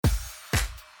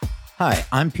Hi,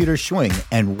 I'm Peter Schwing,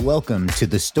 and welcome to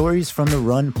the Stories from the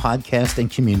Run podcast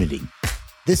and community.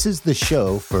 This is the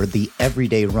show for the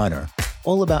everyday runner,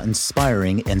 all about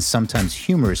inspiring and sometimes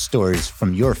humorous stories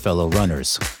from your fellow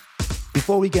runners.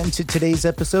 Before we get into today's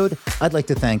episode, I'd like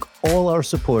to thank all our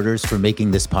supporters for making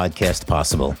this podcast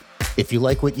possible. If you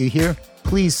like what you hear,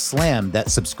 please slam that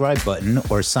subscribe button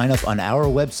or sign up on our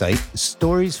website,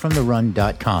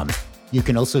 storiesfromtherun.com. You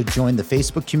can also join the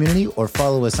Facebook community or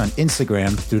follow us on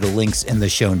Instagram through the links in the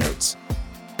show notes.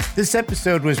 This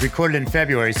episode was recorded in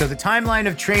February, so the timeline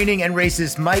of training and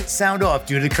races might sound off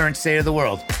due to the current state of the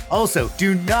world. Also,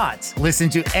 do not listen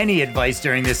to any advice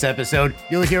during this episode.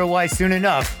 You'll hear why soon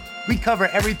enough. We cover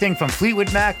everything from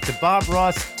Fleetwood Mac to Bob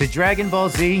Ross to Dragon Ball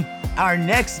Z. Our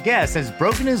next guest has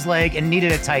broken his leg and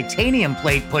needed a titanium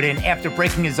plate put in after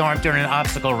breaking his arm during an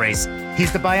obstacle race.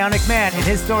 He's the Bionic Man, and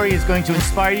his story is going to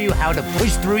inspire you how to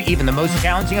push through even the most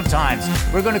challenging of times.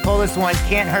 We're going to call this one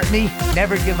Can't Hurt Me,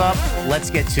 Never Give Up. Let's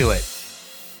get to it.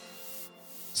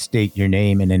 State your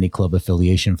name and any club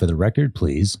affiliation for the record,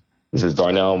 please. This is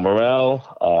Darnell Morel,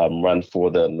 run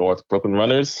for the North Brooklyn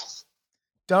Runners.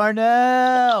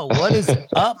 Darnell, what is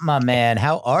up, my man?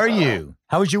 How are you?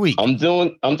 How was your week? I'm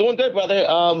doing good, brother.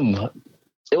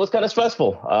 It was kind of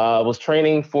stressful. I was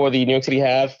training for the New York City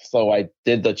Half, so I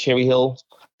did the Cherry Hill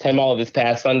 10 mile this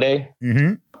past Sunday.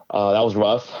 Mm-hmm. That was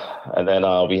rough. And then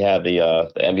we had the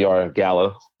MBR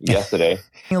Gala yesterday.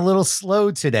 A little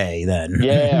slow today, then.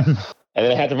 Yeah. And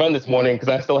then I had to run this morning because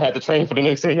I still had to train for the New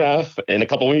York City Half in a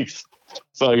couple weeks.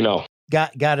 So, you know.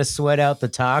 Got to sweat out the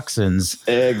toxins.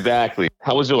 Exactly.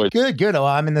 How was yours? Good. Oh,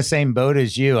 I'm in the same boat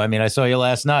as you. I mean, I saw you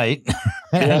last night.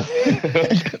 Yeah.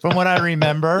 From what I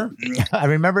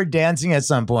remember dancing at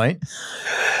some point.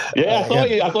 Yeah, I saw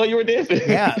you. I saw you were dancing.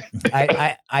 Yeah.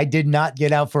 I did not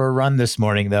get out for a run this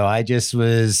morning, though. I just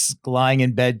was lying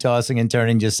in bed, tossing and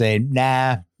turning, just saying,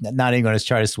 nah, not even going to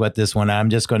try to sweat this one. I'm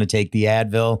just going to take the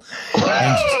Advil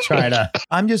and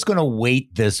I'm just going to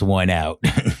wait this one out.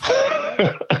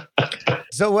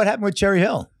 So what happened with Cherry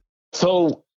Hill?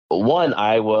 So one,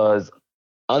 I was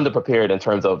underprepared in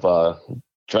terms of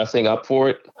dressing up for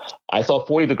it. I saw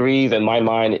 40 degrees in my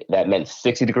mind. That meant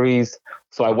 60 degrees.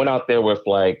 So I went out there with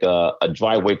like a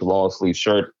dry wick long sleeve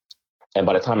shirt. And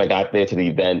by the time I got there to the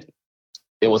event,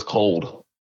 it was cold.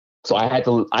 So I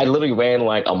literally ran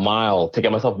like a mile to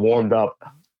get myself warmed up.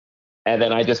 And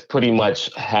then I just pretty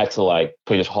much had to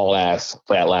pretty much haul ass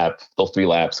for that lap, those 3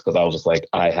 laps, because I was just like,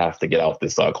 I have to get off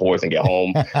this course and get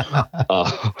home.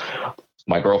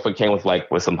 My girlfriend came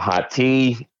with some hot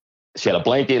tea. She had a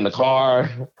blanket in the car.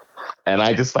 And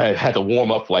I had to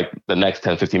warm up the next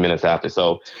 10, 15 minutes after.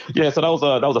 So, yeah, so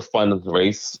that was a fun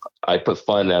race. I put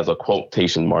fun as a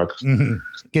quotation mark. Mm-hmm.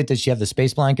 Good. Did she have the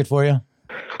space blanket for you?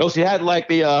 No, she had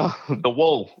the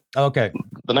wool. Okay.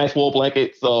 The nice wool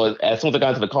blanket. So as soon as I got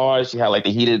into the car, she had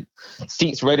the heated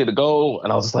seats ready to go.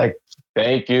 And I was just like,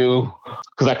 thank you.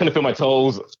 Because I couldn't feel my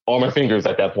toes or my fingers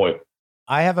at that point.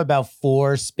 I have about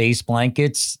 4 space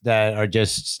blankets that are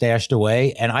just stashed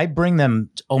away, and I bring them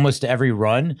almost to every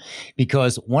run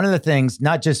because one of the things,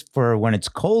 not just for when it's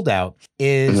cold out,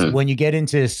 is when you get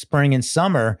into spring and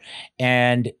summer,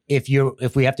 and if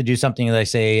we have to do something like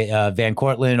say Van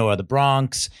Cortlandt or the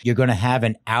Bronx, you're going to have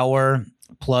an hour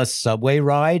plus subway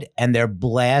ride and they're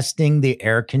blasting the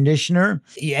air conditioner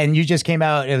and you just came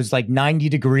out, it was 90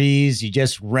 degrees, you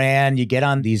just ran, you get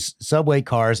on these subway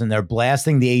cars and they're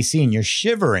blasting the AC and you're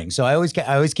shivering. So I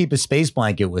always keep a space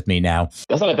blanket with me now.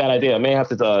 That's not a bad idea. I may have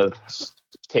to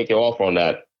take you off on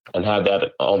that and have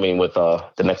that with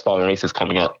the next following races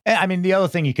coming up. I mean, the other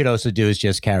thing you could also do is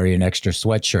just carry an extra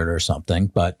sweatshirt or something,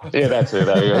 but... Yeah, that's it.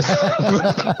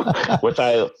 Which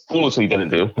I foolishly didn't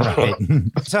do. Right.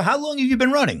 So how long have you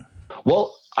been running?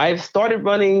 Well, I've started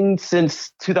running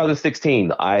since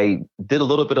 2016. I did a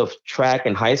little bit of track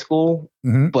in high school,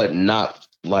 but not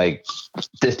long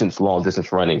distance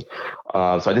running.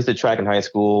 So I just did track in high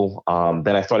school.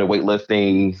 Then I started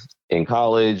weightlifting in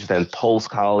college. Then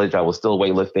post-college, I was still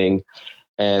weightlifting.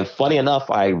 And funny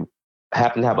enough, I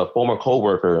happened to have a former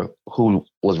coworker who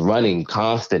was running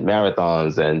constant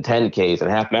marathons and 10Ks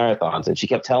and half marathons. And she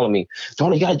kept telling me,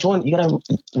 Jordan, you got to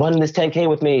run this 10K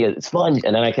with me. It's fun.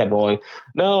 And then I kept going,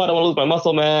 no, I don't want to lose my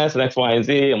muscle mass and X, Y, and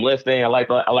Z. I'm lifting. I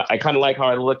kind of like how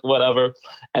I look, whatever.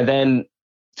 And then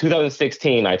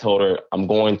 2016, I told her I'm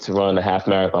going to run a half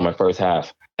marathon, my first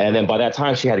half. And then by that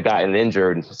time, she had gotten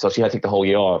injured, so she had to take the whole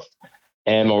year off.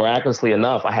 And miraculously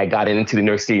enough, I had gotten into the New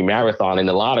York City Marathon in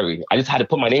the lottery. I just had to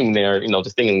put my name in there,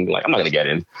 just thinking I'm not going to get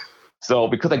in. So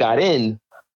because I got in,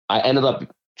 I ended up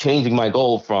changing my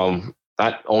goal from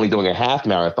not only doing a half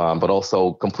marathon, but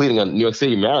also completing a New York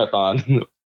City Marathon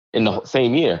in the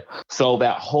same year. So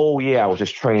that whole year I was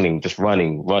just training, just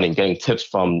running, getting tips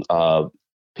from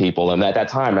people. And at that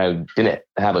time, I didn't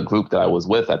have a group that I was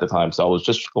with at the time. So I was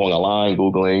just going online,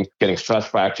 Googling, getting stress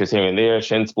fractures here and there,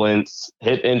 shin splints,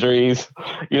 hip injuries,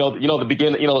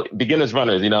 beginners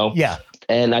runners, Yeah.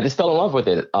 And I just fell in love with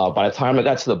it. By the time I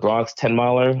got to the Bronx 10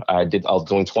 miler, I was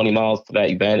doing 20 miles for that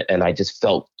event. And I just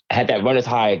I had that runner's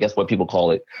high, I guess what people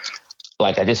call it.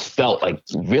 Like, I just felt like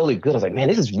really good. I was like, man,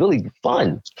 this is really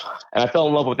fun. And I fell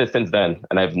in love with it since then.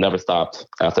 And I've never stopped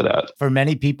after that. For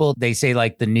many people, they say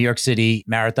like the New York City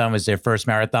Marathon was their first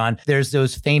marathon. There's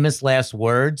those famous last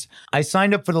words. I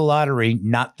signed up for the lottery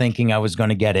not thinking I was going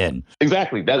to get in.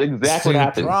 Exactly. That's exactly what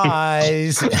happened.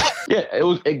 Surprise. Yeah, it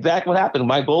was exactly what happened.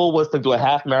 My goal was to do a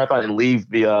half marathon and leave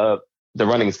the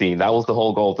running scene. That was the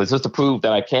whole goal. It's just to prove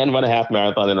that I can run a half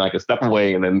marathon and I can step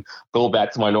away and then go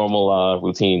back to my normal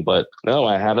routine. But no,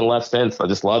 I haven't left since. I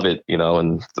just love it,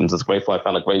 and I'm just grateful I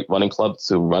found a great running club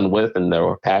to run with, and they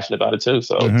were passionate about it too.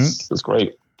 So it's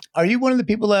great. Are you one of the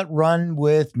people that run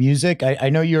with music? I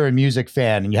know you're a music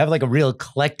fan and you have like a real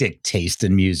eclectic taste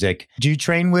in music. Do you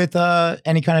train with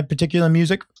any kind of particular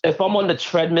music? If I'm on the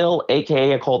treadmill,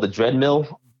 AKA I call the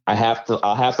dreadmill,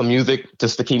 I'll have some music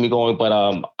just to keep me going. But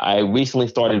I recently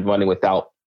started running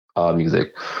without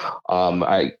music.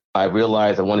 I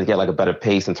realized I wanted to get like a better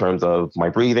pace in terms of my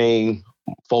breathing,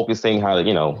 focusing, how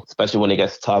to, especially when it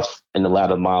gets tough in the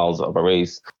latter miles of a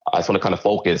race. I just want to kind of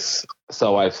focus.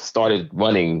 So I've started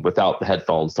running without the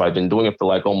headphones. So I've been doing it for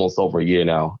like almost over a year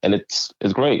now. And it's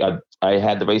great. I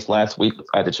had the race last week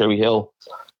at the Cherry Hill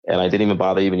and I didn't even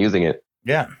bother even using it.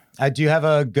 Yeah. Do you have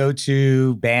a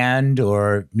go-to band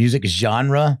or music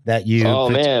genre that you? Oh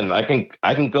man, I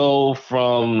can go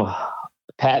from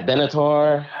Pat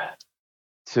Benatar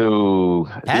to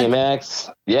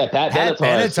DMX. Yeah, Pat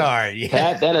Benatar. Yeah.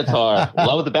 Pat Benatar.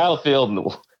 Love the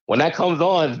Battlefield. When that comes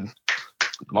on,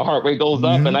 my heart rate goes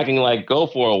up and I can like go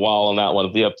for a while on that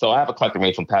one. Yeah, so I have a collective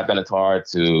range from Pat Benatar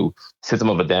to System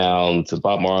of a Down to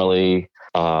Bob Marley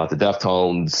to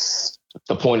Deftones.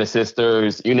 The Pointer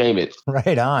Sisters, you name it.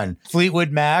 Right on.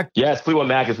 Fleetwood Mac. Yes, Fleetwood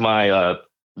Mac is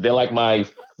they're like my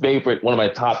favorite, one of my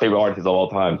top favorite artists of all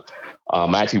time.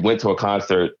 I actually went to a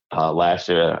concert last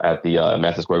year at the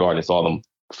Madison Square Garden and saw them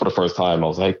for the first time. I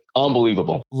was like,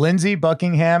 unbelievable. Lindsey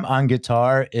Buckingham on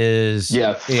guitar is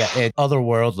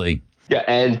otherworldly. Yeah,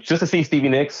 and just to see Stevie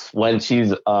Nicks when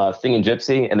she's singing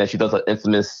Gypsy and then she does an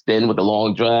infamous spin with the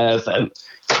long dress and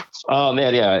oh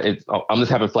man, yeah, I'm just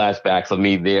having flashbacks of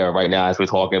me there right now as we're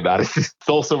talking about it. It's just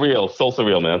so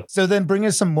surreal, man. So then bring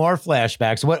us some more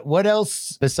flashbacks. What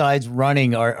else besides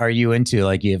running are you into,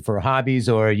 like for hobbies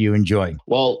or you enjoy?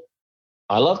 Well,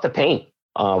 I love to paint.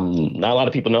 Not a lot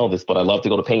of people know this, but I love to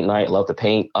go to paint night. I love to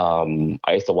paint. I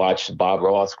used to watch Bob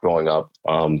Ross growing up.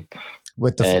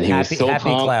 With the happy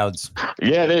clouds.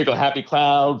 Yeah, there you go. Happy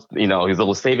clouds. He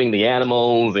was saving the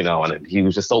animals, and he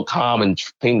was just so calm and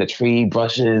painting the tree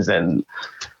brushes and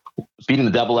beating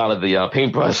the devil out of the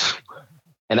paintbrush.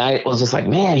 And I was just like,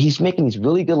 man, he's making these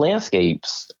really good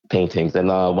landscapes paintings. And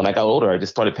when I got older, I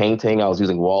just started painting. I was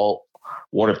using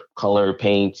watercolor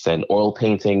paints and oil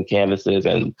painting canvases.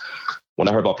 And when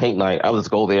I heard about paint night, I would just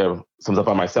go there sometimes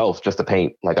by myself just to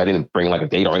paint. Like I didn't bring like a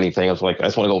date or anything. I was like, I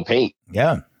just want to go paint.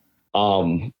 Yeah.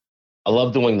 I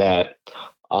love doing that.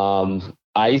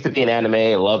 I used to be in anime.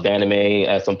 I loved anime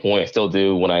at some point. I still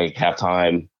do when I have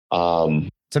time. Some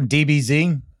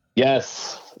DBZ?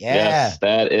 Yes. Yeah. Yes,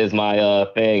 that is my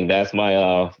thing. That's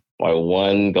my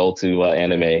one go-to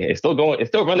anime. It's still going. It's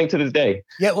still running to this day.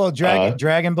 Yeah, well,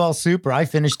 Dragon Ball Super, I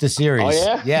finished the series. Oh,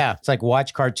 yeah? Yeah. It's like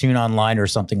Watch Cartoon Online or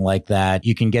something like that.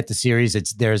 You can get the series.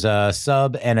 There's a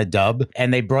sub and a dub,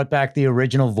 and they brought back the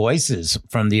original voices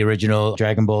from the original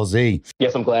Dragon Ball Z.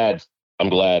 Yes, I'm glad.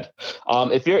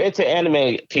 If you're into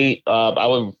anime, Pete, I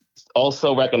would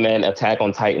also recommend Attack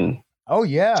on Titan. Oh,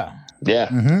 yeah. Yeah.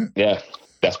 Mm-hmm. Yeah.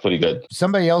 That's pretty good.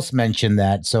 Somebody else mentioned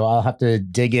that, so I'll have to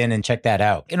dig in and check that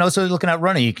out. And also looking at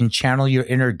running, you can channel your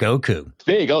inner Goku.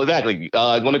 There you go. Exactly.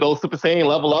 Want to go Super Saiyan,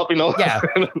 level up, Yeah.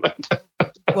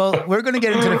 Well, we're going to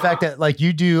get into the fact that like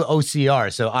you do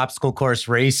OCR, so obstacle course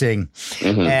racing.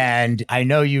 Mm-hmm. And I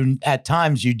know at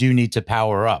times you do need to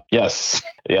power up. Yes.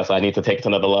 I need to take it to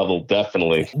another level.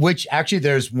 Definitely. Which actually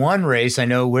there's one race I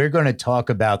know we're going to talk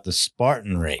about, the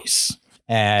Spartan race.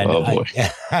 And oh boy.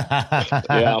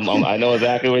 I know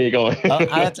exactly where you're going.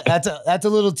 That's a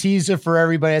little teaser for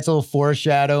everybody. That's a little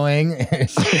foreshadowing.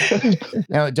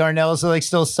 Now, Darnell's like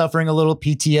still suffering a little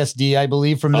PTSD, I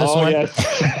believe, from this one.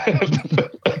 Yes.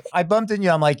 I bumped into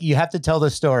you. I'm like, you have to tell the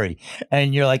story.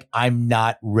 And you're like, I'm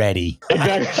not ready.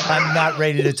 Exactly. I'm not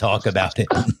ready to talk about it.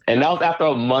 And that was after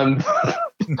a month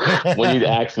when you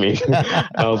asked me.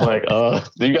 I was like,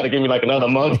 you got to give me like another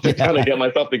month to kind of get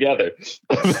myself together.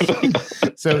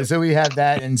 So we have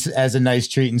that as a nice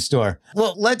treat in store.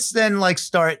 Well, let's then like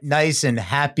start nice and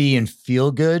happy and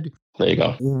feel good. There you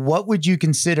go. What would you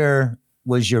consider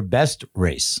was your best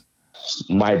race?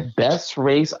 My best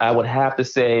race, I would have to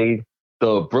say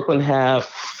the Brooklyn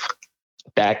Half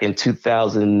back in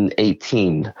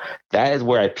 2018. That is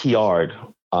where I PR'd.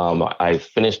 I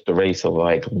finished the race of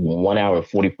like 1 hour and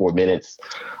 44 minutes.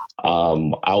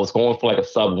 I was going for like a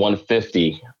sub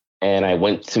 150, and I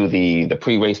went to the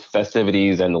pre-race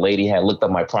festivities, and the lady had looked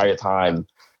up my prior time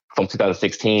from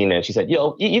 2016, and she said,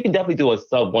 yo, you can definitely do a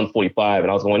sub 145.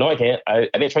 And I was going, no, I can't. I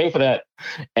didn't train for that.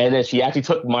 And then she actually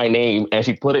took my name and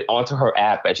she put it onto her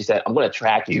app, and she said, I'm going to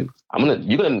track you. I'm going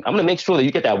to make sure that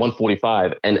you get that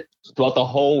 145. And throughout the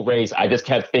whole race, I just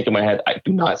kept thinking in my head, I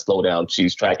do not slow down.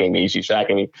 She's tracking me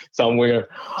somewhere.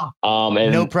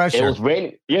 And no pressure. It was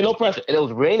raining. Yeah, no pressure. And it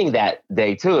was raining that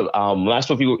day too. I'm not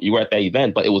sure if you were at that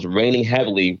event, but it was raining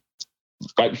heavily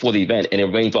right before the event, and it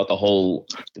rained throughout the whole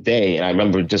day. And I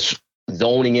remember just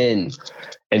zoning in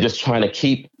and just trying to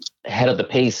keep ahead of the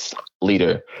pace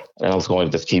leader. And I was going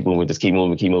to just keep moving.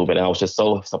 And I was just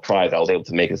so surprised I was able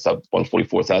to make it sub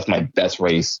 144. So that's my best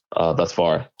race thus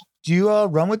far. Do you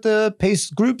run with the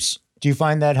pace groups? Do you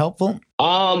find that helpful?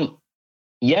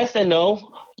 Yes and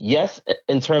no. Yes,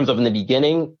 in terms of in the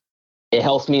beginning, it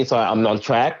helps me so I'm on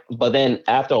track. But then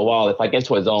after a while, if I get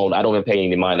into a zone, I don't even pay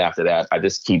any mind after that. I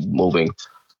just keep moving.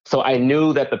 So I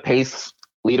knew that the pace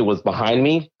leader was behind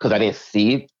me because I didn't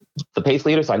see the pace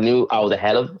leader. So I knew I was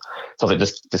ahead of. So I was like,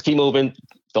 just keep moving.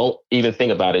 Don't even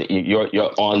think about it. You're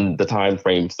on the time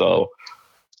frame. So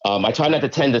I try not to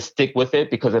tend to stick with it,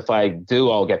 because if I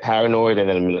do, I'll get paranoid. And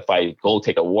then if I go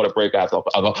take a water break, I'll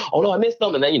go, oh no, I missed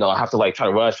them. And then, I have to like try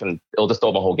to rush, and it'll just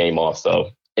throw my whole game off. So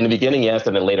in the beginning, yes.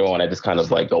 And then later on, I just kind of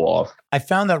like go off. I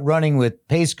found that running with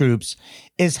pace groups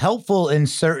is helpful in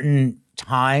certain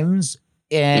times.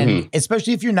 And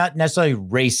especially if you're not necessarily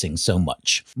racing so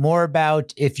much, more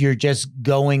about if you're just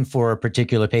going for a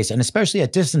particular pace, and especially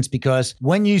at distance, because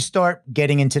when you start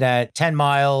getting into that 10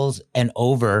 miles and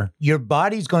over, your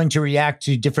body's going to react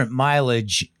to different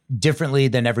mileage differently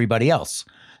than everybody else.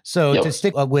 So to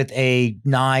stick with a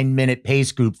 9-minute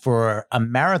pace group for a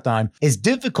marathon is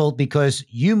difficult, because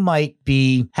you might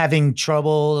be having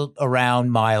trouble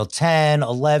around mile 10,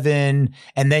 11,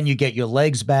 and then you get your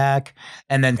legs back.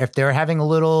 And then if they're having a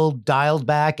little dialed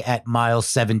back at mile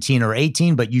 17 or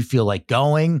 18, but you feel like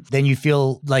going, then you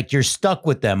feel like you're stuck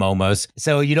with them almost.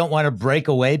 So you don't want to break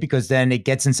away, because then it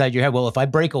gets inside your head. Well, if I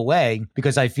break away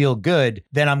because I feel good,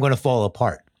 then I'm going to fall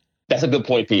apart. That's a good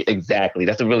point, Pete. Exactly.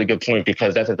 That's a really good point,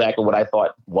 because that's exactly what I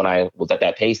thought when I was at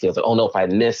that pace. I was like, oh no, if I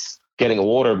miss getting a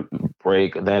water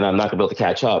break, then I'm not gonna be able to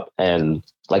catch up. And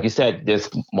like you said, there's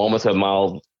moments at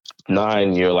mile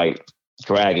 9, you're like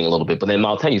dragging a little bit, but then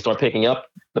mile 10, you start picking up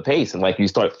the pace and like you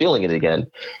start feeling it again.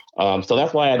 So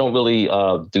that's why I don't really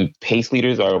do pace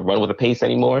leaders or run with a pace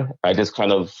anymore. I just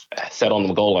kind of set on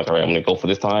the goal, like, all right, I'm gonna go for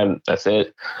this time. That's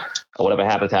it. Whatever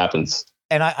happens, happens.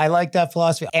 And I like that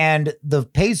philosophy. And the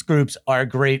pace groups are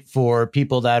great for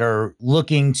people that are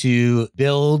looking to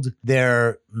build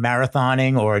their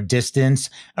marathoning or distance.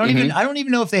 I don't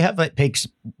even know if they have like pace.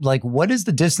 Like, what is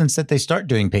the distance that they start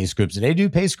doing pace groups? Do they do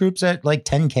pace groups at like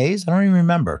 10Ks? I don't even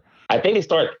remember. I think they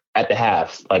start at the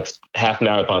half, like half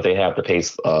marathons. They have the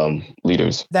pace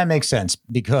leaders. That makes sense,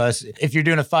 because if you're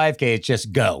doing a 5K, it's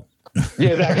just go. Yeah,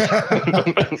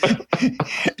 exactly.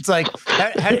 It's like,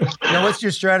 what's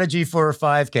your strategy for a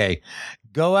 5K?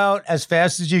 Go out as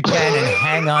fast as you can and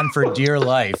hang on for dear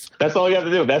life. That's all you have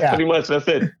to do. That's pretty much, that's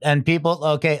it. And people,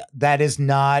 okay, that is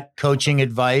not coaching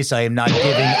advice. I am not giving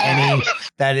any,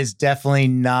 that is definitely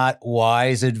not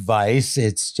wise advice.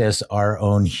 It's just our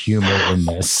own humor in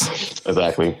this.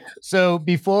 Exactly. So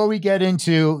before we get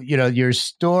into, your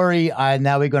story,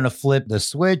 now we're going to flip the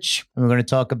switch. And we're going to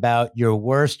talk about your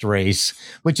worst race,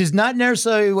 which is not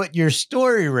necessarily what your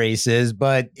story race is,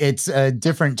 but it's a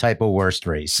different type of worst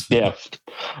race. Yeah.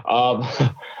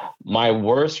 My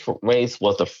worst race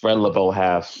was the Fred Lebow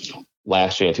half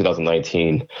last year in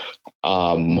 2019,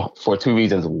 for two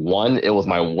reasons. One, it was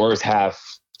my worst half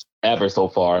ever so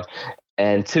far.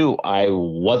 And two, I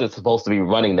wasn't supposed to be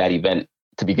running that event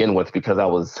to begin with, because I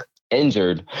was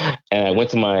injured. And I went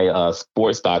to my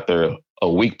sports doctor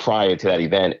a week prior to that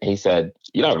event. And he said,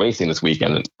 "You're not racing this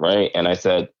weekend, right?" And I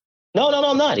said, No,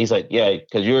 I'm not. He's like, yeah,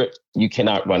 because you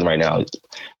cannot run right now.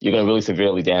 You're going to really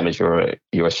severely damage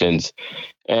your shins.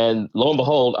 And lo and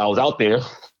behold, I was out there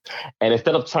And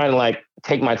instead of trying to like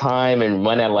take my time and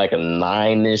run at like a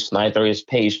 9:30ish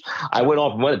pace, I went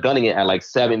off gunning it at like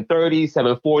 7:30,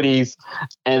 7:40s.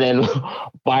 And then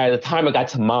by the time I got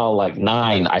to mile like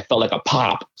 9, I felt like a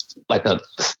pop, like a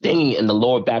sting in the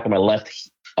lower back of my left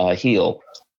heel.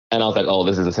 And I was like, oh,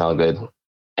 this doesn't sound good.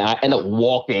 And I ended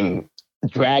up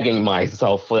dragging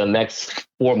myself for the next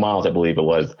 4 miles, I believe it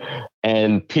was.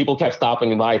 And people kept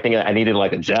stopping by thinking I needed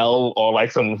like a gel or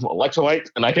like some electrolytes.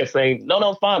 And I kept saying, no,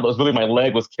 I'm fine. But it was really my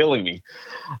leg was killing me.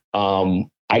 That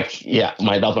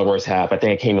was my worst half. I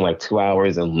think I came in like 2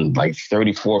 hours and like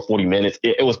 40 minutes.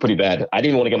 It was pretty bad. I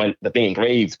didn't want to get the thing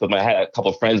engraved, but I had a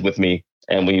couple of friends with me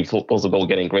and we were supposed to go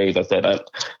get engraved. I said, I'm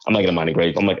not going to mind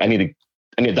engraved. I'm like, I need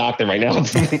a doctor right now.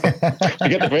 To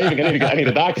get the graving, I need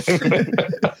a doctor.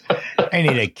 I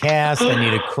need a cast. I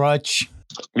need a crutch.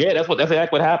 Yeah, that's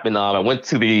exactly what happened. I went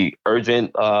to the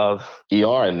urgent ER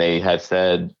and they had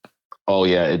said, oh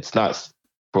yeah, it's not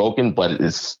broken, but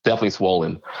it's definitely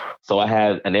swollen. So I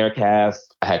had an air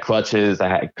cast, I had crutches,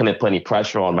 couldn't put any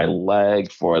pressure on my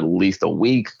leg for at least a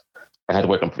week. I had to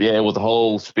work on, it was a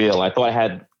whole spiel. I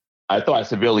thought I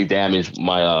severely damaged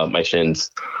my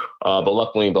shins. But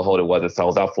luckily and behold, it wasn't. So I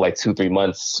was out for like 2-3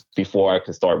 months before I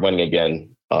could start running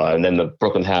again. And then the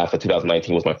Brooklyn Half of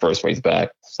 2019 was my first race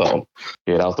back. So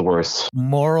yeah, that was the worst.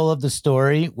 Moral of the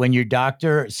story, when your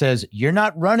doctor says, you're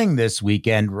not running this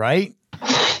weekend, right?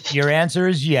 Your answer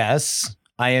is yes,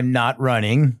 I am not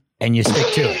running. And you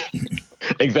stick to it.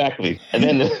 Exactly. And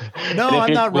then no,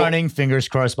 I'm not running. Fingers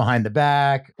crossed behind the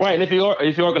back. Right. And if you are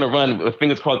going to run with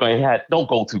fingers crossed behind your head, don't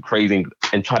go too crazy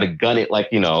and try to gun it like,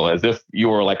 as if you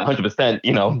were like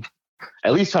 100%,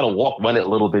 at least try to run it a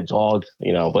little bit, jog,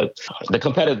 but the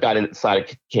competitive guy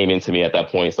inside came into me at that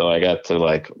point. So I got to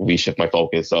like reshift my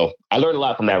focus. So I learned a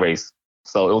lot from that race.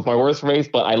 So it was my worst race,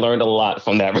 but I learned a lot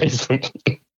from that race.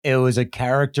 It was a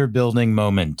character building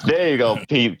moment. There you go,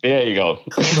 Pete. There you go.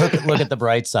 Look at the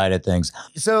bright side of things.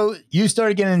 So you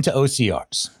started getting into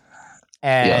OCRs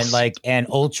and yes. and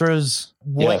ultras.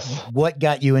 What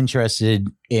got you interested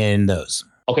in those?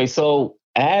 Okay, so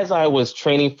as I was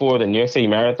training for the New York City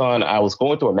Marathon, I was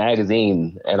going through a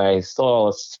magazine and I saw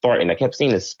a Spartan. I kept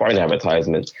seeing this Spartan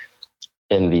advertisement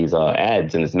in these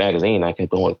ads in this magazine. I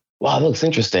kept going, wow, that looks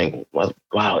interesting.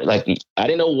 Wow. Like, I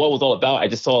didn't know what it was all about. I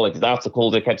just saw like these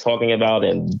obstacles they kept talking about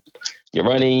and you're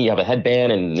running, you have a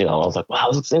headband and, I was like, wow,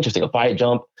 this looks interesting. A fire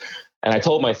jump. And I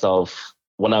told myself,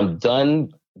 when I'm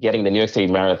done getting the New York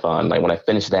City Marathon, like when I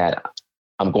finish that,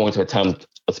 I'm going to attempt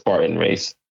a Spartan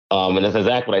race. And that's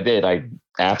exactly what I did.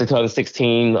 After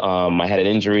 2016, I had an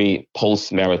injury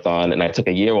post-marathon and I took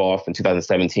a year off in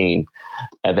 2017.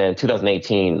 And then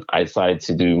 2018, I decided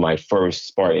to do my first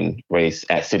Spartan race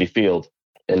at Citi Field.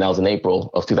 And that was in April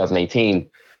of 2018.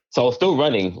 So I was still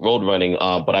road running,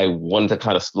 but I wanted to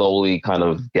kind of slowly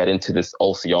get into this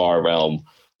OCR realm.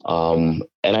 And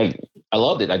I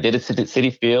loved it. I did it at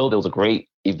Citi Field. It was a great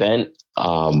event.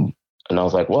 And I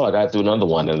was like, well, I got to do another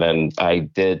one. And then I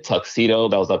did Tuxedo.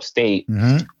 That was upstate.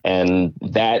 Mm-hmm. And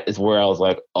that is where I was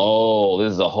like, oh,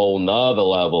 this is a whole nother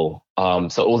level.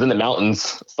 So it was in the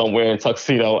mountains somewhere in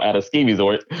Tuxedo at a ski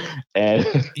resort. And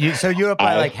so you're up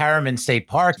by like Harriman State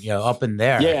Park, up in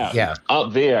there. Yeah,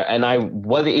 up there. And I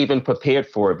wasn't even prepared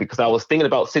for it because I was thinking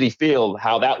about Citi Field,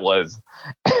 how that was.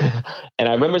 And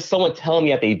I remember someone telling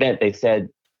me at the event, they said,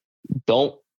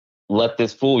 don't let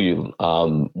this fool you.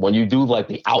 When you do like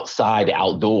the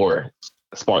outdoor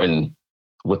Spartan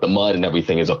with the mud and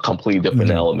everything is a completely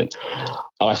different element.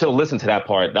 I should have listened to that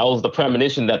part. That was the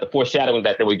premonition, the foreshadowing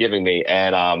that they were giving me.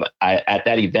 And at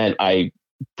that event, I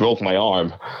broke my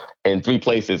arm in 3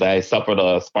 places. I suffered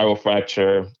a spiral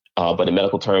fracture, but in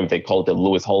medical terms, they call it the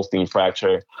Lewis-Holstein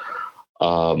fracture.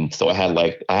 So I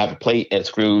have a plate and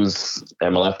screws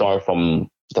in my left arm from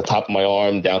the top of my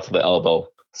arm down to the elbow.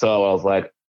 So I was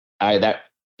like, that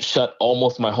shut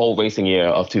almost my whole racing year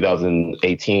of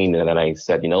 2018. And then I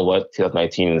said, you know what?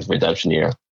 2019 is redemption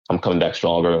year. I'm coming back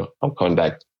stronger. I'm coming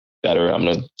back better. I'm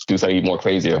going to do something even more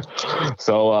crazier.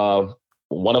 So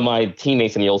one of my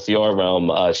teammates in the OCR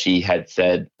realm, she had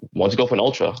said, why don't you go for an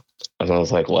ultra? And I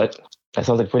was like, what? That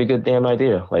sounds like a pretty good damn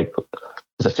idea. Like,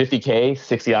 it's a 50K,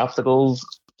 60 obstacles.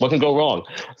 What can go wrong?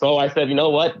 So I said, you know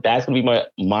what? That's going to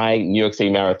be my New York City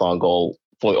Marathon goal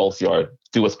for the OCR,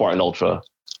 do a Spartan Ultra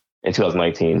in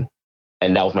 2019.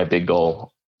 And that was my big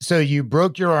goal. So you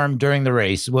broke your arm during the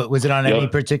race. Was it on any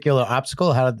particular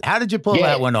obstacle? How did you pull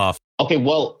that one off? Okay,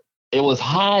 well, it was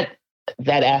hot.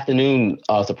 that afternoon,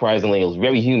 surprisingly, it was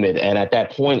very humid. And at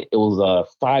that point, it was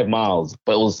 5 miles,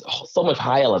 but it was so much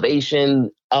high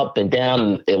elevation, up and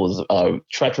down. It was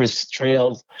treacherous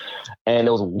trails. And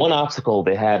there was one obstacle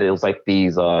they had. It was like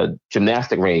these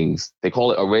gymnastic rings. They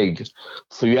call it a rig.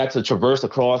 So you had to traverse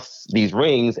across these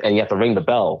rings and you have to ring the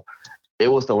bell.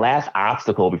 It was the last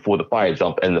obstacle before the fire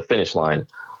jump and the finish line.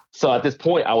 So at this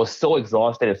point, I was so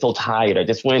exhausted and so tired. I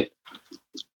just kind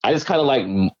of like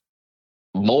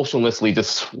motionlessly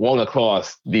just swung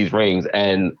across these rings,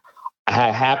 and I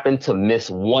had happened to miss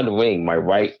one ring. My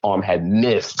right arm had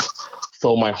missed.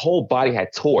 So my whole body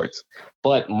had torqued,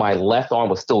 but my left arm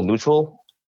was still neutral.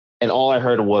 And all I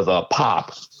heard was a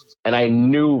pop. And I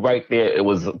knew right there it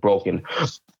was broken.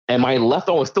 And my left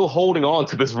arm was still holding on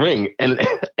to this ring and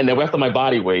the rest of my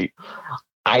body weight.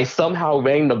 I somehow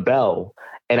rang the bell,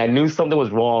 and I knew something was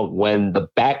wrong when the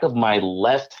back of my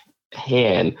left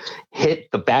hand hit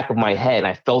the back of my head and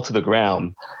I fell to the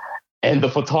ground. And the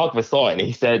photographer saw it and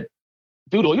he said,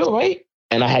 "Dude, are you all right?"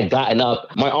 And I had gotten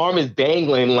up. My arm is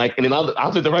dangling like in another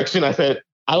opposite direction. I said,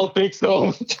 "I don't think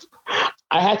so."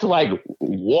 I had to like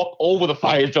walk over the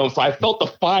fire jump. So I felt the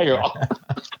fire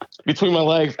between my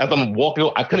legs as I'm walking.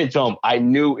 I couldn't jump. I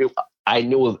knew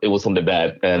it was something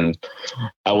bad. And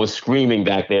I was screaming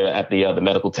back there at the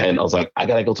medical tent. I was like, "I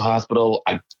gotta go to the hospital.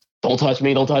 Don't touch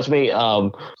me, don't touch me."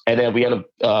 And then we ended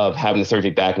up having the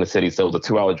surgery back in the city. So it was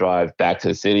a 2-hour drive back to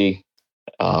the city.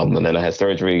 And then I had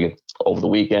surgery over the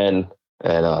weekend.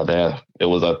 And then it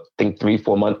was, I think,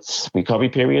 3-4 months recovery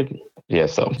period. Yeah,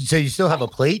 so. So you still have a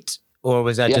plate? Or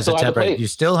was that just a temporary? You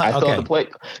still have, I still have the plate.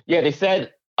 Yeah, they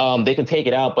said they can take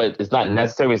it out, but it's not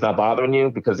necessary. It's not bothering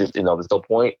you because, there's no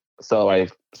point. So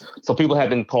people have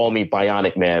been calling me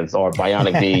Bionic Mans or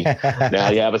Bionic D. Now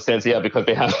you have a sense, because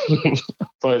they have.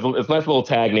 So it's a nice little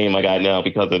tag name I got now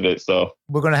because of it. So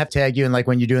we're gonna have to tag you in, like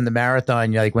when you're doing the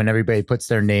marathon, like when everybody puts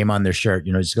their name on their shirt,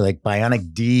 just go like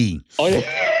Bionic D. Oh yeah.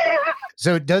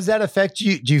 So does that affect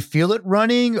you? Do you feel it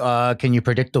running? Can you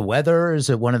predict the weather? Is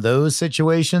it one of those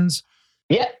situations?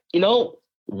 Yeah,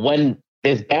 when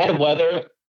there's bad weather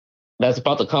that's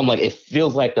about to come, like it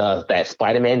feels like that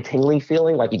Spider-Man tingling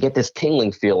feeling. Like you get this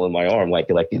tingling feel in my arm, like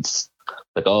it's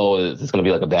like, oh, it's going to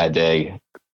be like a bad day.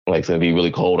 Like it's going to be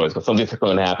really cold, or something's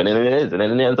going to happen, and it is, and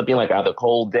then it ends up being like either a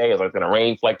cold day or it's going to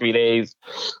rain for like 3 days.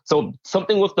 So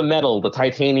something with the metal, the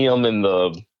titanium, and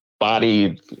the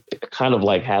body kind of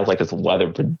like has like this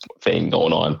weather thing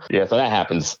going on. Yeah, so that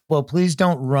happens. Well, please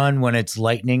don't run when it's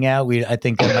lightning out. I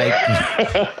think that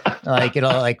might like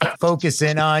it'll like focus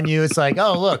in on you. It's like,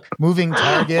 oh look, moving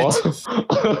target.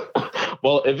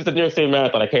 Well, if it's a New York City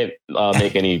Marathon, I can't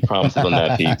make any promises on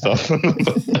that, Pete. So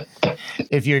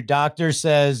if your doctor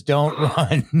says don't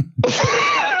run,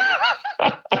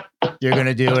 you're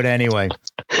gonna do it anyway.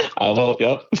 I will.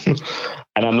 Yep.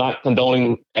 And I'm not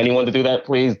condoning anyone to do that.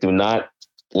 Please do not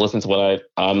listen to what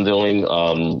I'm doing.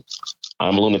 I'm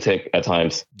a lunatic at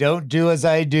times. Don't do as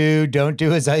I do. Don't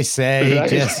do as I say.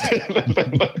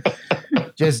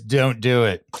 Just don't do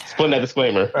it. Just putting that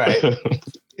disclaimer. Right.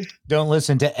 Don't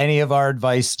listen to any of our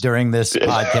advice during this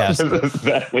podcast.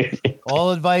 Exactly.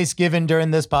 All advice given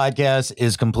during this podcast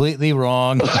is completely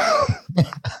wrong.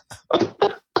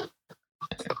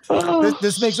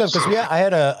 This makes up because I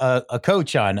had a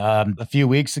coach on a few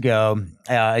weeks ago,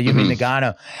 Yumi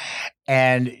Nagano,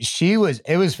 and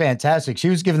it was fantastic. She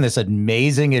was giving this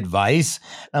amazing advice.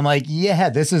 I'm like, yeah,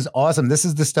 this is awesome. This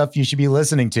is the stuff you should be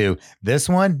listening to. This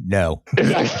one, no.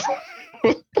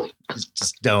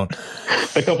 Just don't.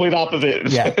 The complete opposite.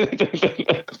 Yeah.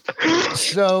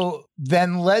 So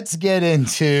then let's get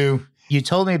into. You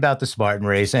told me about the Spartan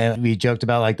race, and we joked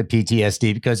about like the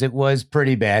PTSD because it was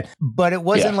pretty bad, but it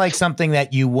wasn't like something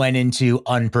that you went into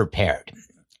unprepared.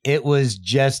 It was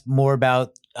just more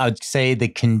about, I'd say, the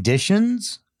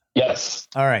conditions. Yes.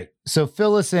 All right. So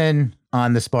fill us in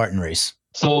on the Spartan race.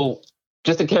 So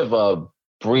just to give a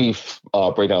brief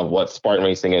breakdown of what Spartan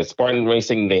racing is. Spartan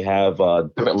racing, they have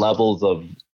different levels of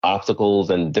obstacles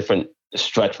and different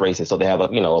stretch races. So they have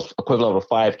equivalent of a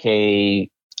 5K,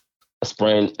 a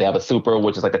sprint. They have a super,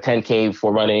 which is like a 10K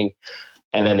for running.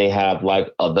 And then they have like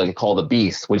they call the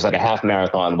beast, which is like a half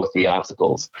marathon with the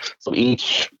obstacles. So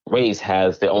each race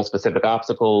has their own specific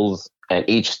obstacles. And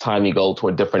each time you go to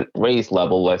a different race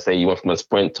level, let's say you went from a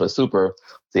sprint to a super,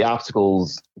 the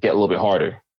obstacles get a little bit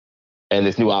harder. And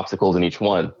there's new obstacles in each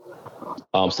one.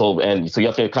 So you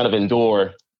have to kind of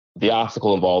endure the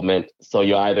obstacle involvement. So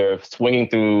you're either swinging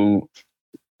through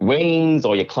rings,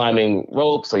 or you're climbing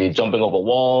ropes, or you're jumping over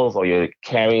walls, or you're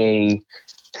carrying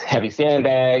heavy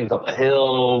sandbags up a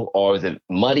hill, or is it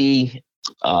muddy?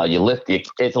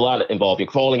 It's a lot involved. You're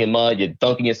crawling in mud, you're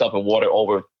dunking yourself in water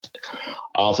over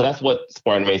So that's what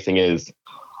Spartan racing is.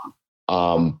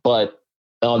 But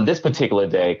on this particular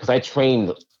day, because I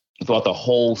trained throughout the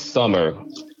whole summer,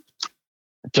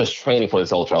 just training for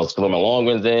this ultra. I was doing my long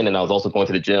runs in, and I was also going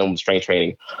to the gym, strength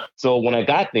training. So when I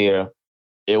got there,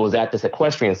 it was at this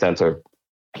equestrian center,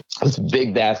 this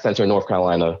big vast center in North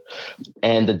Carolina.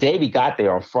 And the day we got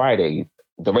there on Friday,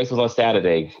 the race was on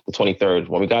Saturday, the 23rd.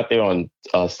 When we got there on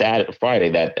Friday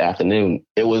that afternoon,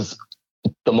 it was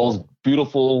the most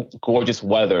beautiful, gorgeous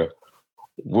weather.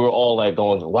 We're all like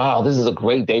going, wow, this is a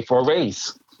great day for a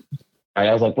race. And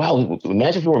I was like, wow,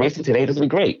 imagine if we were racing today, this would be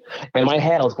great. And in my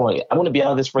head, I was going, I want to be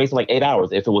out of this race in like 8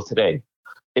 hours if it was today.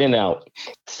 In and out.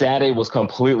 Saturday was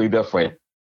completely different.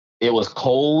 It was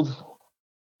cold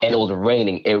and it was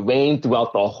raining. It rained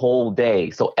throughout the whole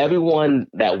day. So everyone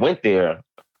that went there,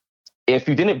 if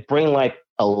you didn't bring like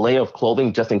a layer of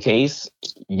clothing just in case,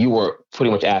 you were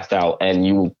pretty much assed out and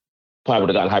you probably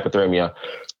would have gotten hypothermia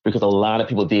because a lot of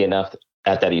people DNF'd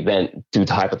at that event due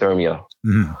to hypothermia.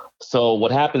 Mm-hmm. So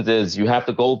what happens is you have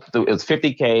to go through, it's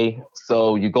 50K.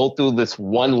 So you go through this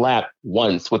one lap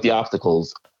once with the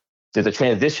obstacles. There's a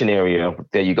transition area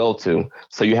that you go to.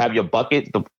 So you have your bucket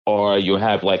or you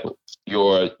have like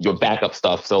your backup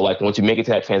stuff. So like once you make it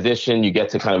to that transition, you get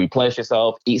to kind of replenish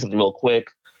yourself, eat something real quick,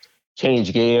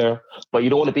 change gear, but you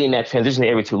don't want to be in that transition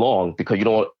area too long because you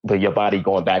don't want your body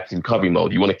going back to recovery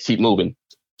mode. You want to keep moving.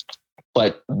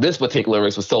 But this particular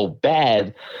race was so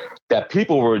bad that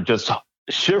people were just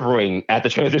shivering at the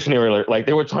transition area. Like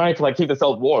they were trying to like keep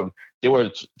themselves warm. They were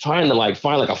trying to like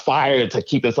find like a fire to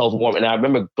keep themselves warm. And I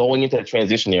remember going into the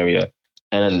transition area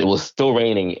and it was still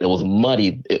raining. It was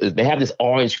muddy. They have this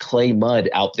orange clay mud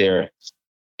out there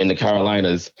in the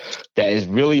Carolinas that is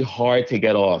really hard to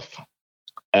get off.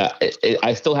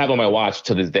 I still have on my watch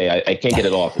to this day. I can't get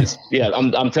it off.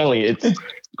 I'm telling you,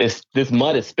 it's this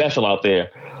mud is special out there.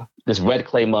 This red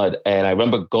clay mud. And I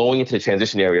remember going into the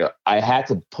transition area, I had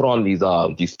to put on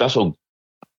these special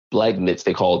leg mitts,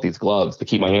 they call it, these gloves to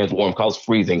keep my hands warm because I was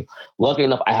freezing. Luckily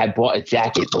enough, I had brought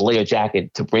a layer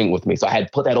jacket to bring with me. So I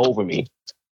had put that over me.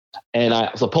 And I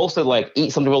was supposed to like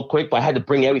eat something real quick, but I had to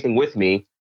bring everything with me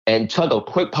and chug a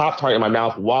quick Pop-Tart in my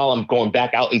mouth while I'm going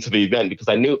back out into the event because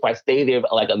I knew if I stayed there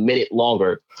like a minute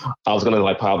longer, I was going to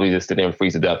like probably just sit there and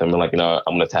freeze to death and be like, I'm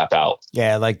going to tap out.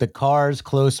 Yeah, like the car's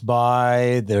close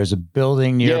by. There's a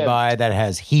building nearby that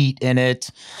has heat in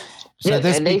it. So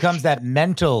this becomes that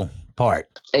mental part.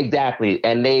 Exactly.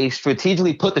 And they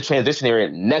strategically put the transition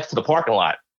area next to the parking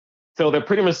lot. So they're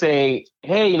pretty much saying,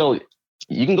 hey,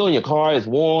 you can go in your car. It's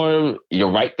warm.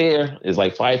 You're right there. It's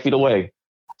like 5 feet away.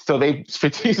 So they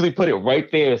strategically put it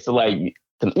right there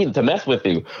to mess with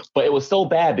you. But it was so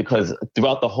bad because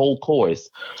throughout the whole course,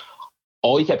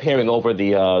 all you kept hearing over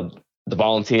the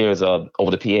volunteers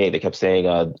over the PA, they kept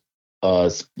saying,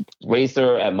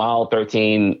 racer at mile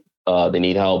 13, they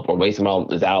need help, or racer mile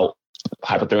is out,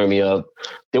 hypothermia.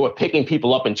 They were picking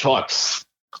people up in trucks.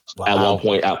 Wow. At one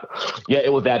point. Yeah,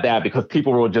 it was that bad because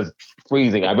people were just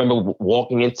freezing. I remember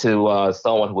walking into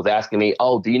someone who was asking me,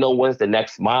 oh, do you know when's the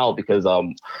next mile? Because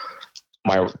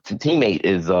my teammate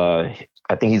is,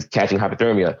 I think he's catching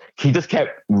hypothermia. He just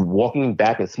kept walking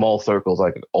back in small circles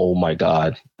like, oh my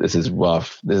God, this is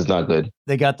rough. This is not good.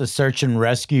 They got the search and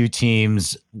rescue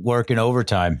teams working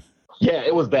overtime. Yeah,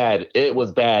 it was bad. It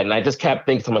was bad. And I just kept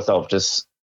thinking to myself, just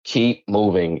keep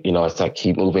moving. It's like,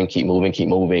 keep moving.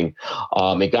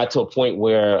 It got to a point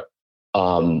where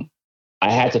I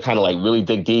had to kind of like really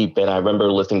dig deep. And I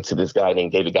remember listening to this guy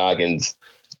named David Goggins.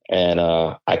 And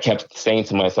I kept saying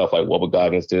to myself, like, what would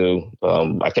Goggins do?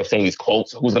 I kept saying these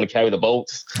quotes, who's going to carry the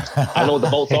boats? I know what the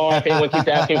boats are. If anyone keeps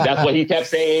asking, that's what he kept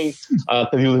saying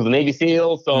because he was a Navy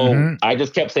SEAL. So I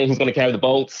just kept saying who's going to carry the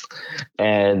boats.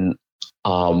 And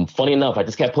funny enough, I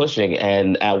just kept pushing.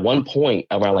 And at one point,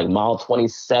 around like mile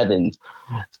 27,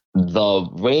 the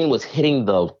rain was hitting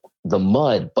the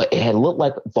mud, but it had looked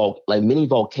like mini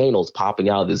volcanoes popping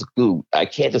out of this goo. I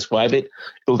can't describe it.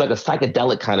 It was like a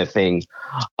psychedelic kind of thing.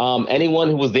 Anyone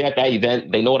who was there at that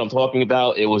event, they know what I'm talking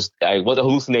about. I wasn't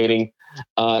hallucinating.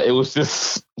 It was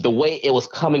just the way it was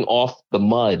coming off the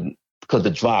mud because the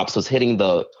drops was hitting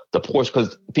the Porsche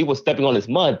because people were stepping on this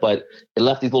mud, but it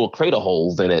left these little crater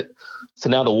holes in it. So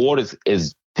now the water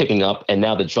is picking up and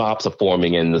now the drops are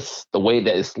forming and the way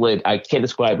that it slid, I can't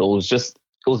describe it.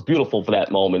 It was beautiful for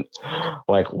that moment.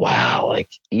 Like, wow,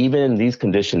 like even in these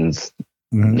conditions,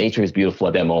 nature is beautiful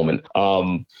at that moment.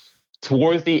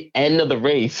 Towards the end of the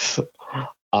race,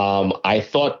 I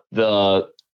thought the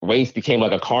race became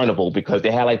like a carnival because they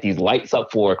had like these lights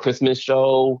up for a Christmas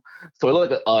show. So it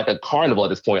looked like a carnival at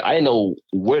this point. I didn't know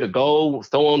where to go.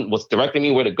 Someone was directing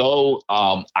me where to go.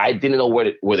 I didn't know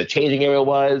where the changing area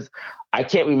was. I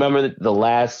can't remember the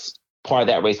last part of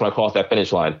that race when I crossed that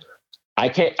finish line. I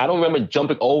don't remember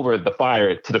jumping over the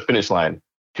fire to the finish line.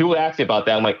 People ask me about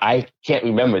that. I'm like, I can't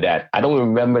remember that. I don't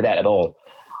remember that at all.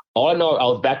 All I know, I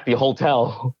was back at the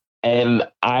hotel and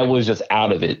I was just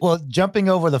out of it. Well, jumping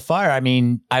over the fire, I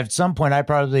mean, at some point, I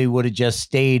probably would have just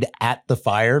stayed at the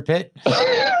fire pit.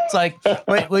 It's like,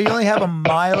 wait, well, you only have a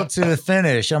mile to the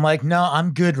finish. I'm like, no,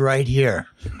 I'm good right here.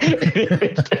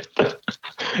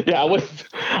 Yeah,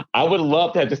 I would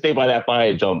love to have to stay by that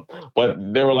fire jump, but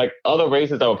there were like other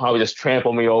races that would probably just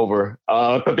trample me over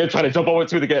because they're trying to jump over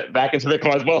to get back into their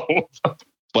car as well.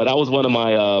 But that was one of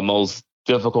my most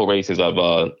difficult races I've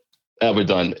ever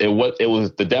done. It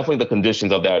was definitely the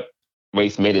conditions of that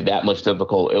race made it that much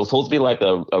difficult. It was supposed to be like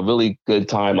a really good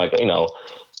time, like, you know,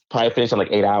 probably finish in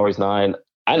like 8 hours, 9.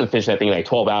 I didn't finish that thing in like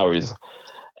 12 hours.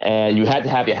 And you had to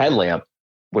have your headlamp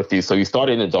with you. So you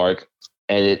started in the dark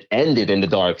and it ended in the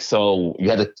dark. So you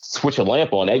had to switch your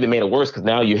lamp on. That even made it worse because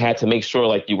now you had to make sure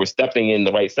like you were stepping in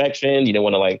the right section. You didn't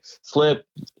want to like slip,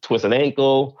 twist an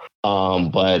ankle.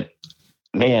 But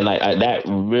man, that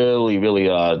really,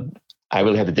 I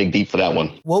really had to dig deep for that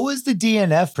one. What was the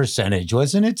DNF percentage?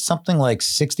 Wasn't it something like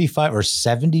 65 or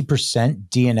 70%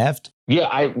 DNF'd?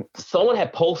 Yeah, someone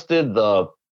had posted the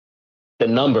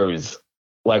numbers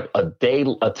like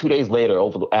 2 days later,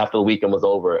 after the weekend was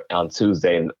over on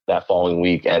Tuesday and that following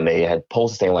week, and they had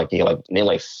posted saying like, you know,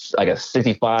 like a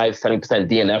 65, 70%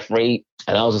 DNF rate,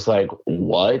 and I was just like,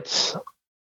 what?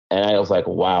 And I was like,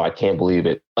 wow, I can't believe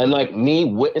it. And like me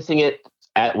witnessing it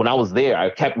when I was there, I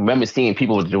kept remember seeing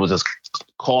people who was just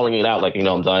calling it out, like, you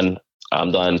know, I'm done.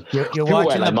 You're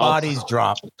watching the bodies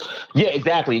drop. Yeah,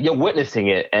 exactly. You're witnessing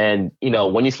it, and you know,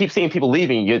 when you keep seeing people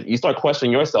leaving, you start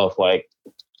questioning yourself, like,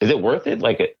 is it worth it?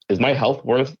 Like, is my health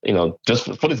worth, you know, just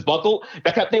for this buckle?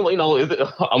 That kind of thing. You know,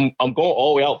 I'm going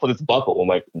all the way out for this buckle. I'm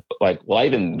like, will I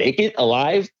even make it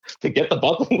alive to get the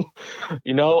buckle?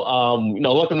 You know,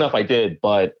 lucky enough I did,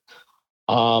 but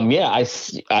yeah,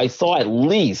 I saw at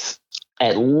least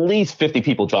 50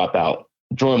 people drop out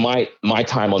during my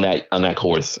time on that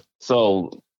course.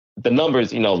 So the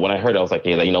numbers, you know, when I heard it, I was like,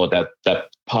 yeah, you know what, that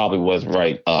probably was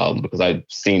right, because I've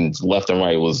seen left and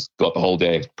right was throughout the whole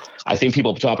day. I seen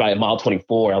people drop out at mile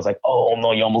 24. I was like, oh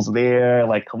no, you're almost there.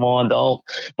 Like, come on, don't.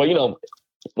 But you know,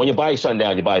 when your body's shutting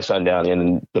down,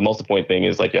 and the most important thing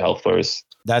is like your health first.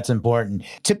 That's important.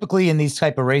 Typically in these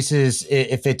type of races,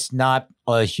 if it's not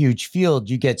a huge field,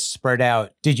 you get spread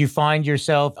out. Did you find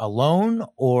yourself alone,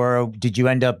 or did you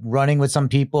end up running with some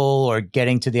people or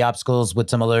getting to the obstacles with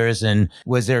some others? And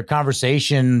was there a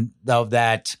conversation of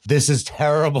that, this is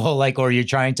terrible, like, or you're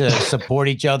trying to support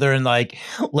each other and like,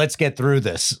 let's get through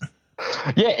this?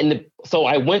 Yeah. And so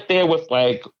I went there with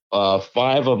like 5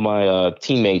 of my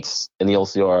teammates in the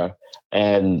OCR,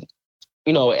 and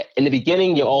you know, in the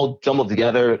beginning, you're all jumbled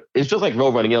together. It's just like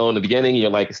road running. You know, in the beginning, you're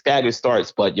like staggered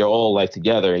starts, but you're all like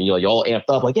together, and you're all amped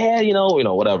up, like, yeah, you know,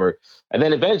 whatever. And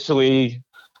then eventually,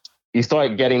 you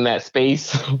start getting that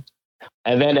space,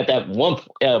 and then at that one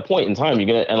point in time, you're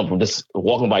gonna end up just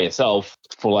walking by yourself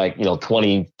for like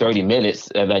 20, 30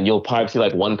 minutes, and then you'll probably see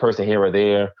like one person here or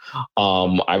there.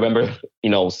 I remember,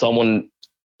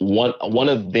 one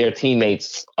of their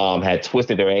teammates had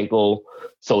twisted their ankle.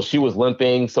 So she was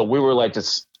limping. So we were like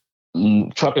just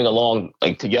trucking along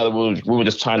like together. We were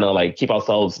just trying to like keep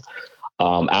ourselves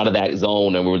out of that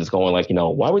zone. And we were just going like,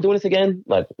 why are we doing this again?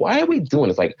 Like, why are we doing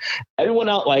this? Like everyone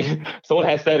out, like someone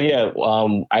had said, yeah,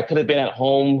 I could have been at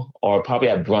home or probably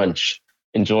at brunch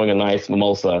enjoying a nice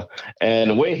mimosa.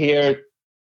 And we're here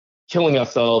killing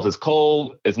ourselves. It's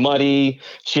cold, it's muddy.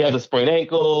 She has a sprained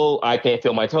ankle. I can't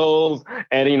feel my toes.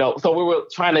 And, so we were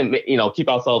trying to, keep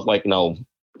ourselves like,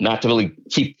 not to really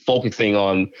keep focusing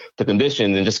on the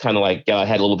conditions and just kind of like get our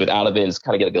head a little bit out of it and just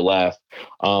kind of get a good laugh.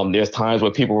 There's times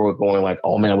where people were going like,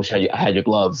 oh man, I wish I had your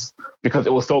gloves, because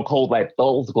it was so cold. Like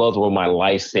those gloves were my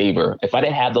lifesaver. If I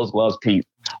didn't have those gloves, Pete,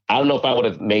 I don't know if I would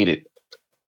have made it,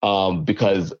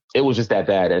 because it was just that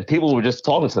bad. And people were just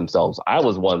talking to themselves. I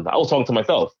was talking to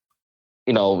myself.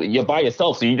 You're by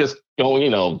yourself. So you just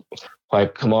go,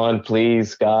 like, come on,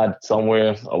 please, God,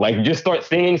 somewhere. Like, you just start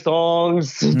singing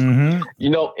songs. Mm-hmm.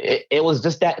 It was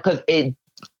just that, because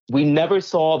we never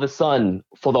saw the sun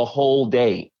for the whole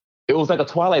day. It was like a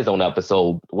Twilight Zone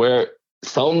episode where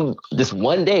this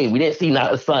one day we didn't see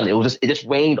not a sun. It just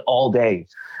rained all day.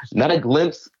 Not a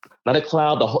glimpse, not a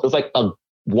cloud. It was like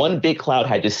one big cloud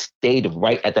had just stayed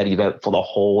right at that event for the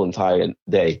whole entire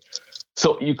day.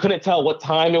 So you couldn't tell what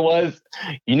time it was.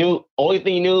 Only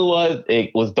thing you knew was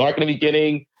it was dark in the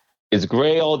beginning, it's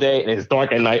gray all day, and it's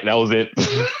dark at night, and that was it.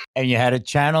 And you had to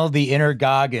channel the inner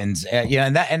Goggins.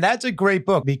 And that's a great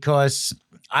book, because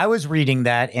I was reading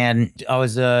that and I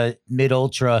was a mid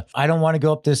ultra. I don't want to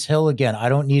go up this hill again. I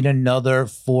don't need another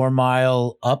 4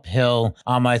 mile uphill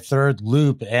on my third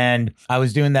loop. And I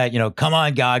was doing that, come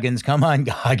on, Goggins, come on,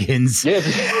 Goggins. Yeah.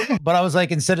 But I was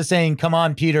like, instead of saying, come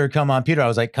on, Peter, I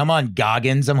was like, come on,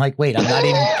 Goggins. I'm like, wait, I'm not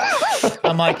even,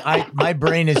 I'm like, my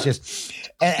brain is just,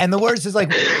 and the worst is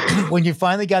like when you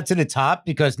finally got to the top,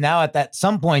 because now at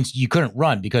some points you couldn't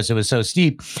run because it was so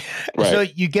steep. Right. So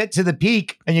you get to the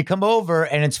peak and you come over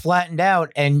and it's flattened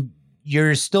out and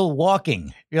you're still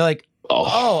walking. You're like,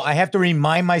 oh, I have to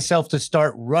remind myself to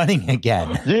start running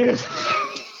again. Yes.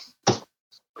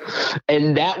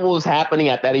 And that was happening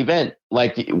at that event.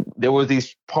 Like there was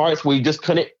these parts where you just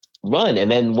couldn't run. And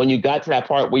then when you got to that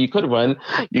part where you could run,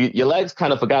 your legs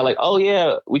kind of forgot like, oh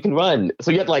yeah, we can run.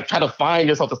 So you had to like try to find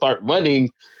yourself to start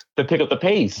running to pick up the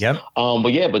pace. Yep.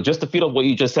 But just to feed up what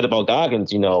you just said about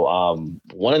Goggins,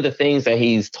 one of the things that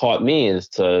he's taught me is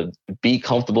to be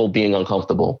comfortable being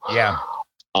uncomfortable. Yeah.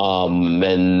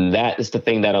 And that is the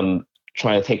thing that I'm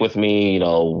trying to take with me,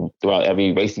 throughout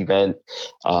every race event.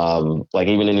 Like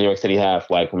even in New York City half,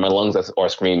 like my lungs are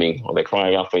screaming or they're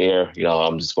crying out for air,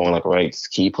 I'm just going like, all right,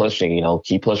 just keep pushing,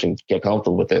 get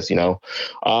comfortable with this,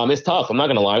 It's tough. I'm not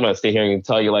going to lie. I'm going to stay here and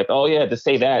tell you like, oh yeah, just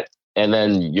say that. And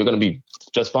then you're going to be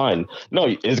just fine.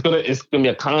 No, it's going to be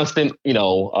a constant,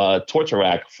 torture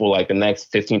rack for like the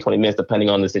next 15, 20 minutes, depending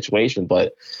on the situation.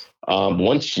 But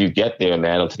once you get there,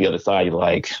 man, to the other side, you're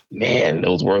like, man, it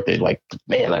was worth it. Like,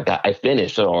 man, I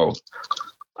finished, or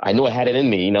I knew I had it in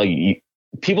me.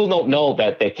 People don't know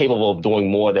that they're capable of doing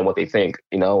more than what they think,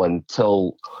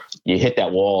 until you hit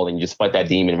that wall and you just fight that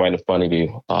demon right in front of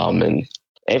you. And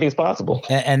anything's possible.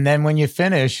 And then when you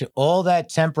finish, all that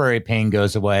temporary pain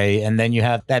goes away. And then you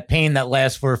have that pain that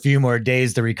lasts for a few more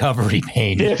days, the recovery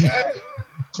pain. Yeah.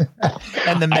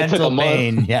 And the mental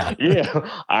pain. Yeah.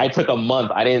 Yeah. I took a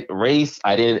month. I didn't race.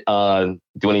 I didn't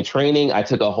do any training. I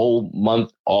took a whole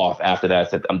month off after that. I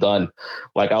said, I'm done.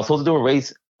 Like I was supposed to do a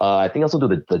race. I think I also do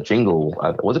the jingle.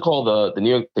 What's it called? The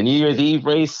New Year's Eve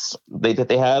race that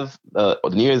they have. Or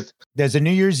the New Year's. There's a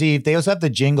New Year's Eve. They also have the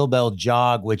Jingle Bell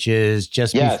Jog, which is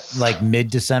just like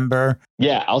mid-December.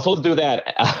 Yeah, I was supposed to do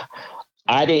that.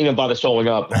 I didn't even bother showing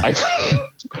up. I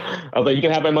was like, you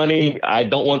can have my money. I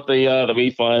don't want the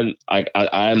refund.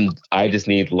 I just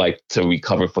need like to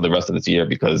recover for the rest of this year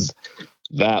because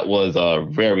that was a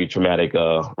very traumatic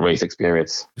race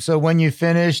experience. So when you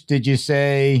finished, did you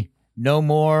say no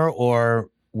more, or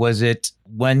was it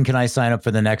when can I sign up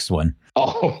for the next one?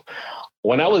 Oh,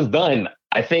 when I was done,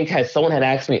 I think someone had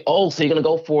asked me, oh, so you're going to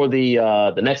go for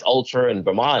the next Ultra in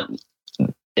Vermont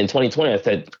in 2020? I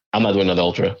said, I'm not doing another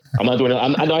Ultra. I'm not doing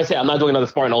another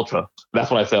Spartan Ultra.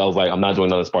 That's what I said. I was like, I'm not doing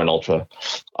another Spartan Ultra.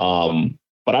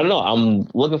 But I don't know. I'm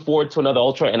looking forward to another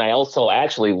Ultra. And I also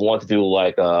actually want to do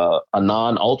like a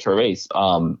non-Ultra race,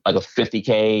 like a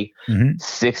 50K,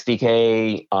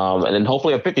 60K, and then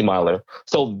hopefully a 50 miler.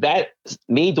 So that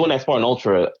me doing that Spartan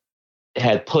Ultra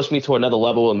had pushed me to another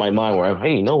level in my mind where,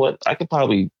 hey, you know what? I could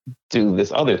probably do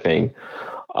this other thing.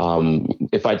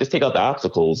 If I just take out the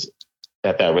obstacles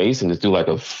at that race and just do like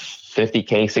a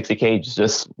 50K, 60K,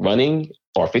 just running,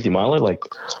 or 50 miler, like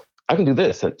I can do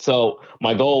this. And so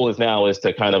my goal is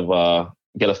to kind of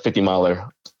get a 50 miler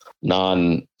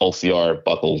non-OCR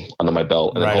buckle under my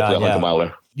belt, and then hopefully a 100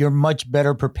 miler. You're much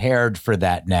better prepared for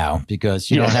that now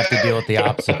because you don't have to deal with the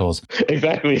obstacles.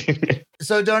 Exactly.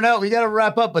 So Darnell, we got to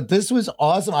wrap up, but this was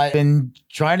awesome. I've been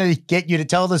trying to get you to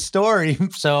tell the story,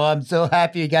 so I'm so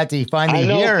happy you got to finally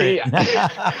hear it.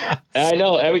 I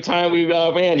know. Every time we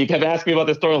ran, you kept asking me about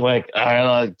the story. I'm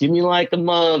like, give me like a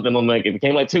month. And I'm like, it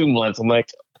became like 2 months. I'm like,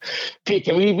 Pete,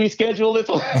 can we reschedule this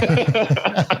one?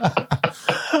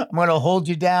 I'm going to hold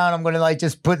you down. I'm going to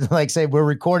just say, we're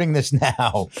recording this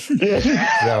now.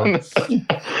 No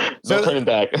turning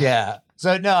back. Yeah.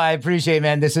 So no, I appreciate it,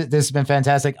 man. This has been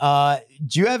fantastic.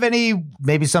 Do you have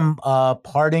maybe some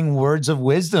parting words of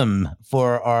wisdom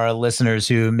for our listeners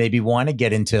who maybe want to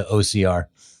get into OCR?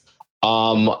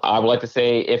 I would like to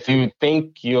say, if you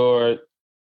think you're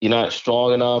not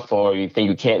strong enough, or you think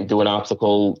you can't do an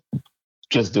obstacle,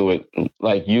 just do it.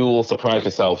 Like, you will surprise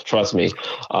yourself. Trust me.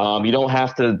 You don't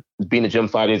have to be in the gym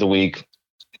 5 days a week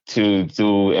to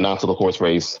do an obstacle course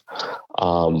race.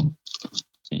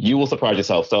 You will surprise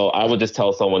yourself. So I would just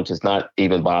tell someone, just not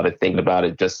even bother thinking about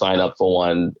it. Just sign up for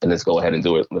one and just go ahead and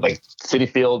do it. Like, City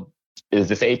Field is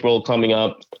this April coming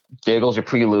up. There goes your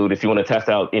prelude. If you want to test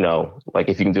out, like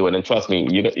if you can do it, and trust me,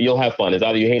 you'll have fun. It's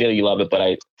either you hate it or you love it.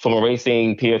 But from a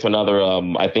racing peer to another,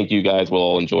 I think you guys will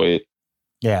all enjoy it.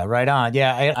 Yeah, right on.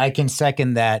 Yeah, I can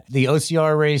second that. The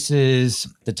OCR races,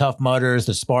 the Tough Mudders,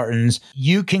 the Spartans,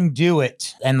 you can do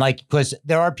it. And because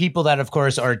there are people that, of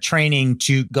course, are training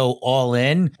to go all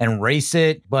in and race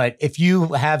it. But if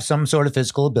you have some sort of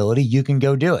physical ability, you can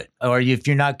go do it. Or if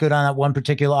you're not good on that one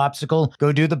particular obstacle,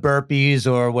 go do the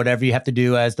burpees or whatever you have to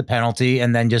do as the penalty,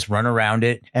 and then just run around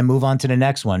it and move on to the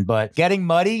next one. But getting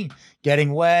muddy,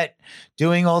 getting wet,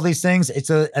 doing all these things, it's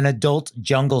an adult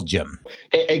jungle gym.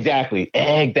 Exactly.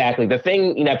 The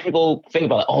thing, people think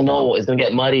about, oh no, it's going to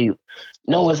get muddy.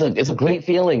 No, it's a great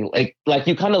feeling. Like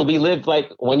you kind of relive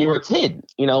like when you were a kid.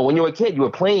 When you were a kid, you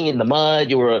were playing in the mud,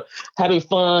 you were having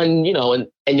fun, and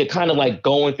you're kind of like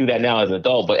going through that now as an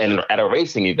adult, but at a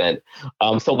racing event.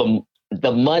 So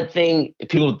the mud thing,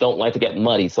 people don't like to get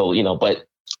muddy. So, but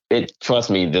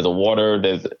trust me, there's a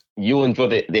water, you enjoy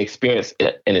the experience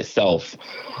in itself.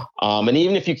 And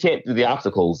even if you can't do the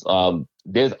obstacles,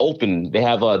 there's open. They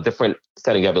have a different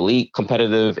setting. You have elite,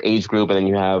 competitive, age group, and then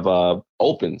you have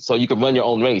open. So you can run your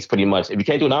own race pretty much. If you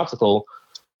can't do an obstacle,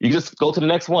 you just go to the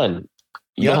next one.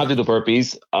 You don't have to do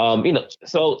burpees.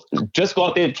 So just go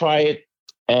out there and try it.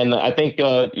 And I think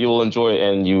you'll enjoy it,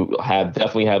 and you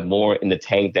definitely have more in the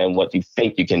tank than what you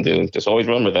think you can do. Just always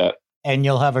remember that. And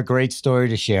you'll have a great story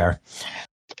to share.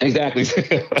 Exactly.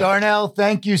 Darnell,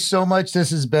 thank you so much.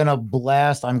 This has been a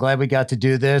blast. I'm glad we got to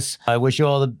do this. I wish you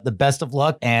all the best of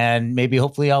luck, and maybe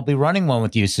hopefully I'll be running one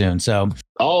with you soon. So.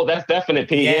 Oh, that's definite,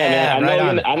 Pete. Yeah,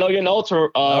 man. I know you're an ultra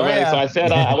already, so I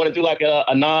said I want to do like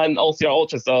a non-OCR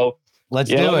ultra. So let's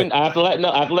do it. I have to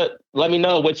let me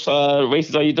know which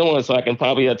races are you doing, so I can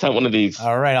probably attempt one of these.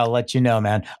 All right, I'll let you know,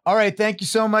 man. All right, thank you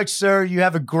so much, sir. You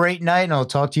have a great night, and I'll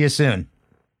talk to you soon.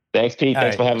 Thanks, Pete.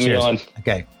 Thanks for having me on.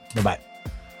 Okay, bye-bye.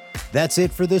 That's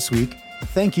it for this week.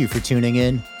 Thank you for tuning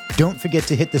in. Don't forget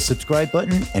to hit the subscribe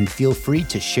button and feel free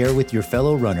to share with your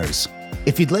fellow runners.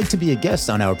 If you'd like to be a guest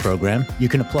on our program, you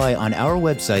can apply on our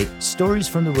website,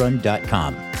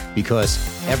 storiesfromtherun.com.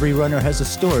 Because every runner has a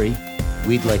story,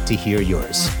 we'd like to hear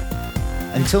yours.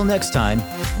 Until next time,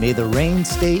 may the rain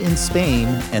stay in Spain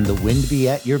and the wind be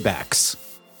at your backs.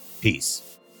 Peace.